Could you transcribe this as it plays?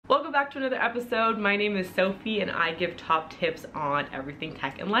Welcome back to another episode. My name is Sophie and I give top tips on everything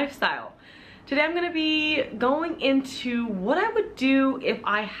tech and lifestyle. Today I'm going to be going into what I would do if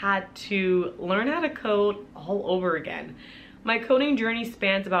I had to learn how to code all over again. My coding journey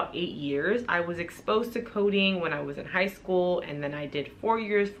spans about 8 years. I was exposed to coding when I was in high school, and then I did 4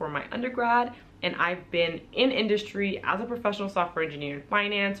 years for my undergrad, and I've been in industry as a professional software engineer in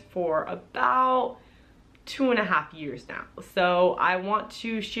finance for about 2.5 years now. So I want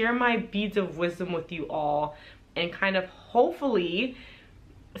to share my beads of wisdom with you all and kind of hopefully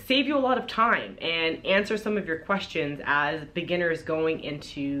save you a lot of time and answer some of your questions as beginners going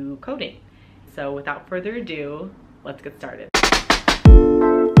into coding. So without further ado, let's get started.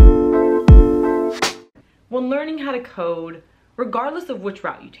 When learning how to code, regardless of which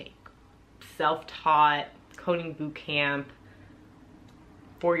route you take, self-taught, coding boot camp,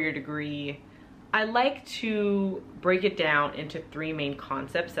 4-year degree, I like to break it down into 3 main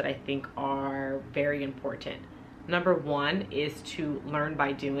concepts that I think are very important. Number 1 is to learn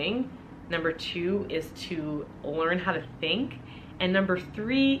by doing. Number 2 is to learn how to think. And number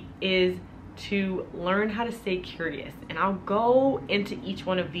 3 is to learn how to stay curious. And I'll go into each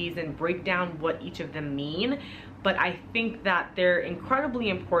one of these and break down what each of them mean. But I think that they're incredibly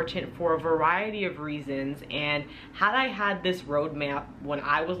important for a variety of reasons. And had I had this roadmap when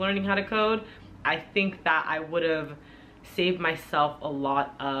I was learning how to code, I think that I would have saved myself a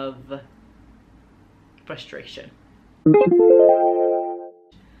lot of frustration.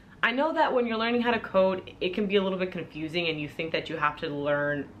 I know that when you're learning how to code, it can be a little bit confusing and you think that you have to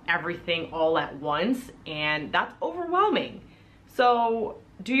learn everything all at once, and that's overwhelming. So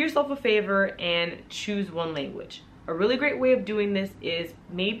do yourself a favor and choose one language. A really great way of doing this is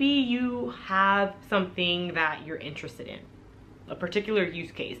maybe you have something that you're interested in, a particular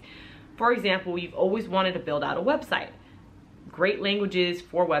use case. For example, you've always wanted to build out a website. Great languages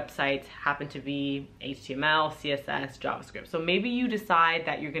for websites happen to be HTML, CSS, JavaScript. So maybe you decide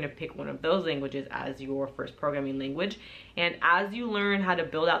that you're going to pick one of those languages as your first programming language. And as you learn how to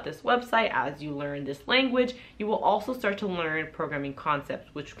build out this website, as you learn this language, you will also start to learn programming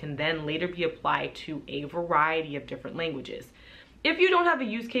concepts, which can then later be applied to a variety of different languages. If you don't have a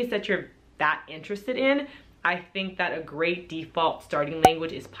use case that you're that interested in, I think that a great default starting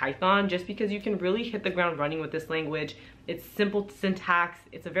language is Python, just because you can really hit the ground running with this language. It's simple syntax,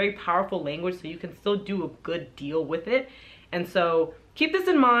 it's a very powerful language, so you can still do a good deal with it. And so keep this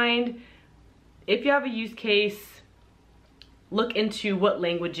in mind. If you have a use case, look into what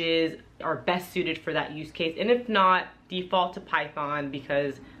languages are best suited for that use case. And if not, default to Python,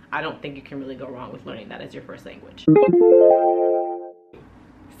 because I don't think you can really go wrong with learning that as your first language.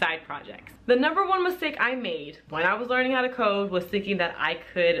 Side projects. The number 1 mistake I made when I was learning how to code was thinking that I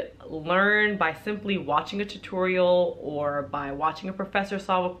could learn by simply watching a tutorial or by watching a professor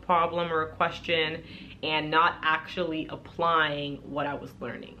solve a problem or a question and not actually applying what I was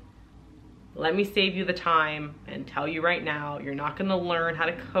learning. Let me save you the time and tell you right now, you're not going to learn how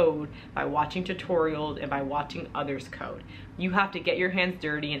to code by watching tutorials and by watching others code. You have to get your hands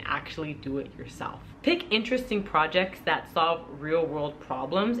dirty and actually do it yourself. Pick interesting projects that solve real-world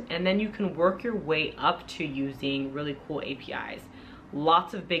problems, and then you can work your way up to using really cool APIs.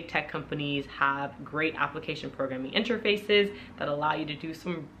 Lots of big tech companies have great application programming interfaces that allow you to do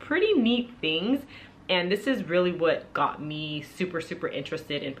some pretty neat things. And this is really what got me super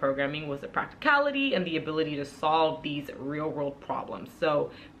interested in programming, was the practicality and the ability to solve these real world problems.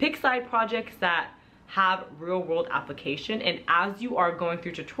 So pick side projects that have real world application, and as you are going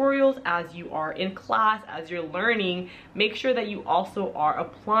through tutorials, as you are in class, as you're learning, make sure that you also are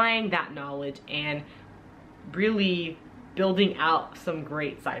applying that knowledge and really building out some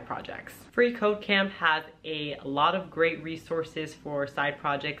great side projects. Free Code Camp has a lot of great resources for side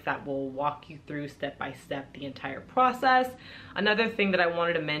projects that will walk you through step by step the entire process. Another thing that I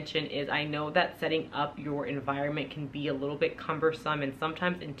wanted to mention is I know that setting up your environment can be a little bit cumbersome and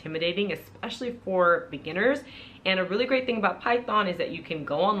sometimes intimidating, especially for beginners. And a really great thing about Python is that you can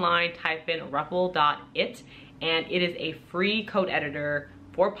go online, type in REPL.it, and it is a free code editor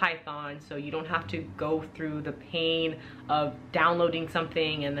for Python, so you don't have to go through the pain of downloading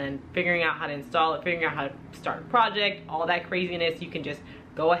something and then figuring out how to install it, figuring out how to start a project, all that craziness. You can just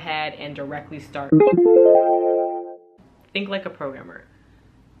go ahead and directly start. Think like a programmer.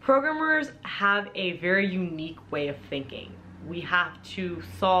 Programmers have a very unique way of thinking. We have to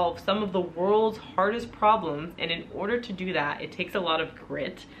solve some of the world's hardest problems, and in order to do that, it takes a lot of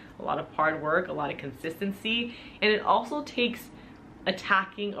grit, a lot of hard work, a lot of consistency, and it also takes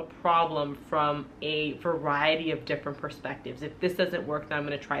attacking a problem from a variety of different perspectives. If this doesn't work, then I'm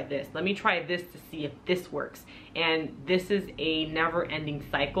going to try this. Let me try this to see if this works. And this is a never-ending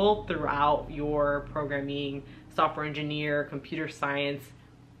cycle throughout your programming, software engineer, computer science,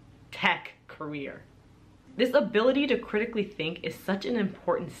 tech career. This ability to critically think is such an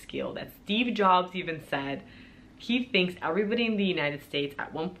important skill that Steve Jobs even said he thinks everybody in the United States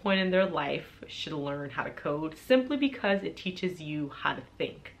at one point in their life should learn how to code, simply because it teaches you how to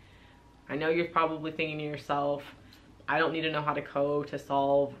think. I know you're probably thinking to yourself, I don't need to know how to code to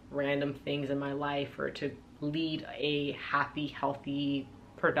solve random things in my life or to lead a happy, healthy,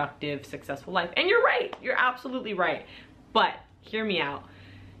 productive, successful life. And you're right, you're absolutely right. But hear me out.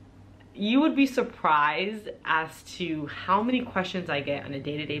 You would be surprised as to how many questions I get on a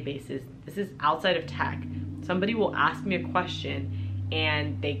day-to-day basis. This is outside of tech. Somebody will ask me a question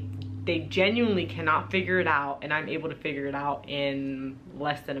and they genuinely cannot figure it out, and I'm able to figure it out in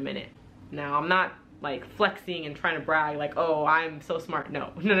less than a minute. Now, I'm not like flexing and trying to brag like, oh, I'm so smart.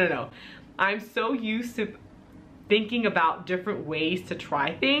 No. I'm so used to thinking about different ways to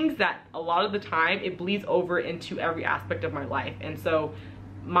try things that a lot of the time it bleeds over into every aspect of my life. And so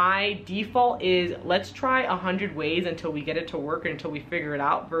my default is, let's try 100 ways until we get it to work and until we figure it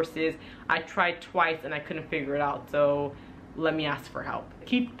out, versus I tried twice and I couldn't figure it out, so let me ask for help.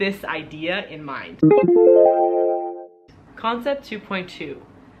 Keep this idea in mind. Concept 2.2.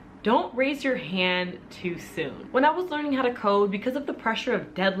 Don't raise your hand too soon. When I was learning how to code, because of the pressure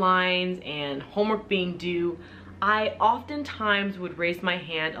of deadlines and homework being due, I oftentimes would raise my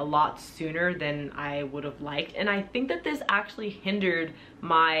hand a lot sooner than I would have liked, and I think that this actually hindered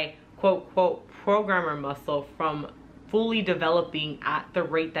my quote programmer muscle from fully developing at the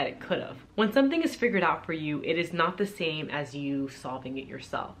rate that it could have. When something is figured out for you, it is not the same as you solving it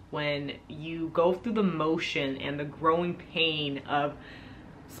yourself. When you go through the motion and the growing pain of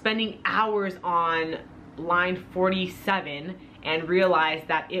spending hours on line 47 and realize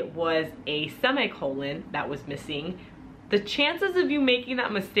that it was a semicolon that was missing, the chances of you making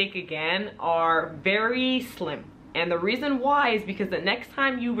that mistake again are very slim. And the reason why is because the next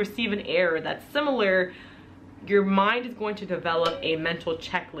time you receive an error that's similar, your mind is going to develop a mental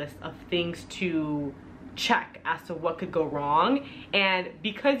checklist of things to check as to what could go wrong. And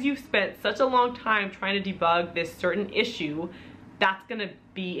because you've spent such a long time trying to debug this certain issue, that's gonna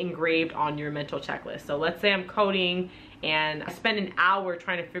be engraved on your mental checklist. So let's say I'm coding and I spent an hour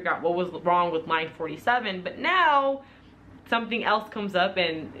trying to figure out what was wrong with line 47, but now something else comes up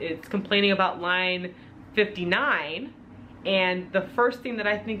and it's complaining about line 59, and the first thing that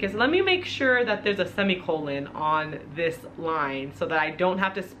I think is, let me make sure that there's a semicolon on this line so that I don't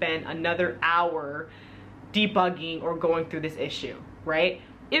have to spend another hour debugging or going through this issue, right?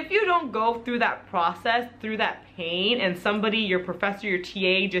 If you don't go through that process, through that pain, and somebody, your professor, your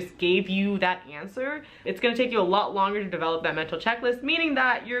TA just gave you that answer, it's gonna take you a lot longer to develop that mental checklist, meaning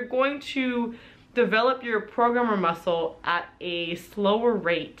that you're going to develop your programmer muscle at a slower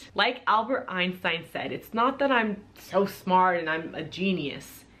rate. Like Albert Einstein said, it's not that I'm so smart and I'm a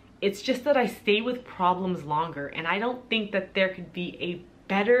genius. It's just that I stay with problems longer, and I don't think that there could be a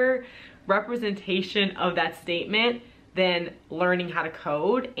better representation of that statement than learning how to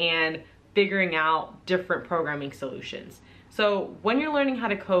code and figuring out different programming solutions. So when you're learning how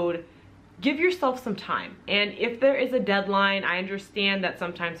to code, give yourself some time. And if there is a deadline, I understand that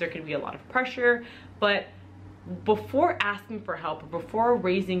sometimes there can be a lot of pressure, but before asking for help, or before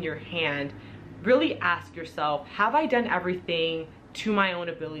raising your hand, really ask yourself, have I done everything to my own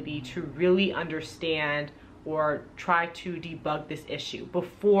ability to really understand or try to debug this issue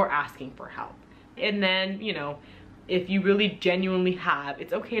before asking for help? And then, you know, if you really genuinely have,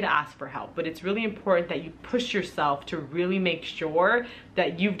 it's okay to ask for help, but it's really important that you push yourself to really make sure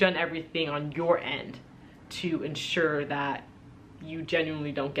that you've done everything on your end to ensure that you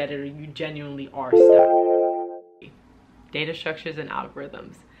genuinely don't get it, or you genuinely are stuck. Data structures and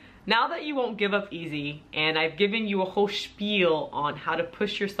algorithms. Now that you won't give up easy, and I've given you a whole spiel on how to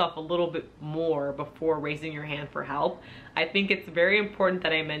push yourself a little bit more before raising your hand for help, I think it's very important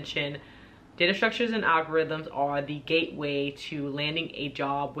that I mention data structures and algorithms are the gateway to landing a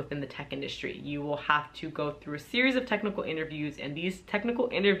job within the tech industry. You will have to go through a series of technical interviews, and these technical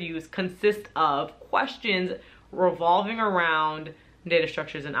interviews consist of questions revolving around data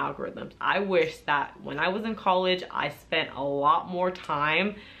structures and algorithms. I wish that when I was in college, I spent a lot more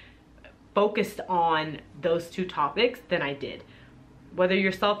time focused on those two topics than I did. Whether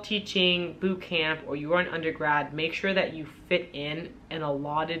you're self-teaching, boot camp, or you are an undergrad, make sure that you fit in an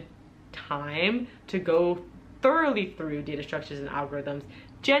allotted time to go thoroughly through data structures and algorithms,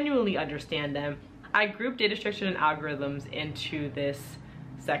 genuinely understand them. I grouped data structures and algorithms into this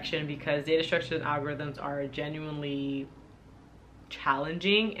section because data structures and algorithms are genuinely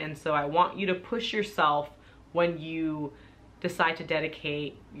challenging, and so I want you to push yourself when you decide to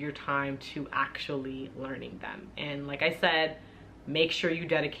dedicate your time to actually learning them. And like I said, make sure you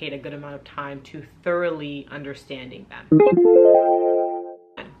dedicate a good amount of time to thoroughly understanding them.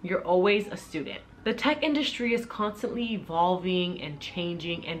 You're always a student. The tech industry is constantly evolving and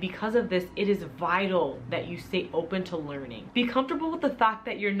changing, and because of this, it is vital that you stay open to learning. Be comfortable with the fact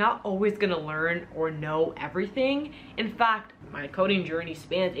that you're not always gonna learn or know everything. In fact, my coding journey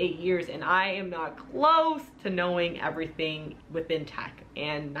spans 8 years and I am not close to knowing everything within tech,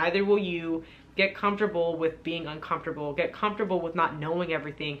 and neither will you. Get comfortable with being uncomfortable. Get comfortable with not knowing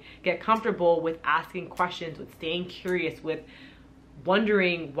everything. Get comfortable with asking questions, with staying curious, with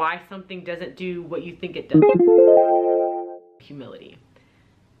wondering why something doesn't do what you think it does. Humility.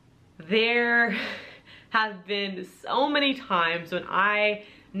 There have been so many times when I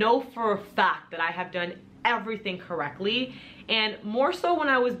know for a fact that I have done everything correctly, and more so when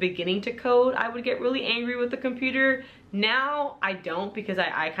I was beginning to code, I would get really angry with the computer. Now I don't, because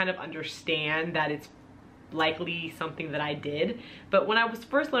I kind of understand that it's likely something that I did. But when I was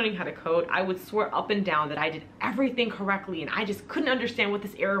first learning how to code, I would swear up and down that I did everything correctly, and I just couldn't understand what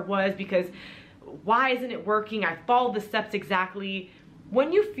this error was because why isn't it working? I followed the steps exactly.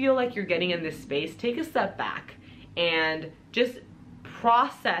 When you feel like you're getting in this space, take a step back and just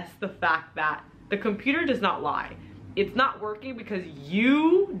process the fact that the computer does not lie. It's not working because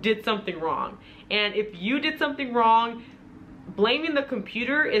you did something wrong. And if you did something wrong, blaming the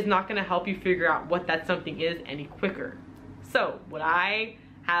computer is not gonna help you figure out what that something is any quicker. So what I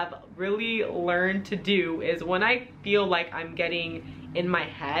have really learned to do is when I feel like I'm getting in my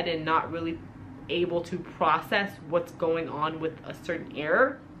head and not really able to process what's going on with a certain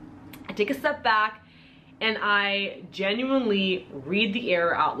error, I take a step back and I genuinely read the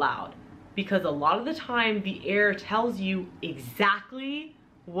error out loud. Because a lot of the time the error tells you exactly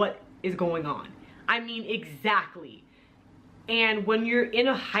what is going on. I mean, exactly. And when you're in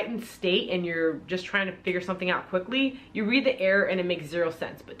a heightened state and you're just trying to figure something out quickly, you read the error and it makes zero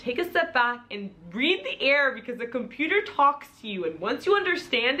sense. But take a step back and read the error, because the computer talks to you, and once you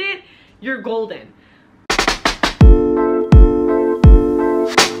understand it, you're golden.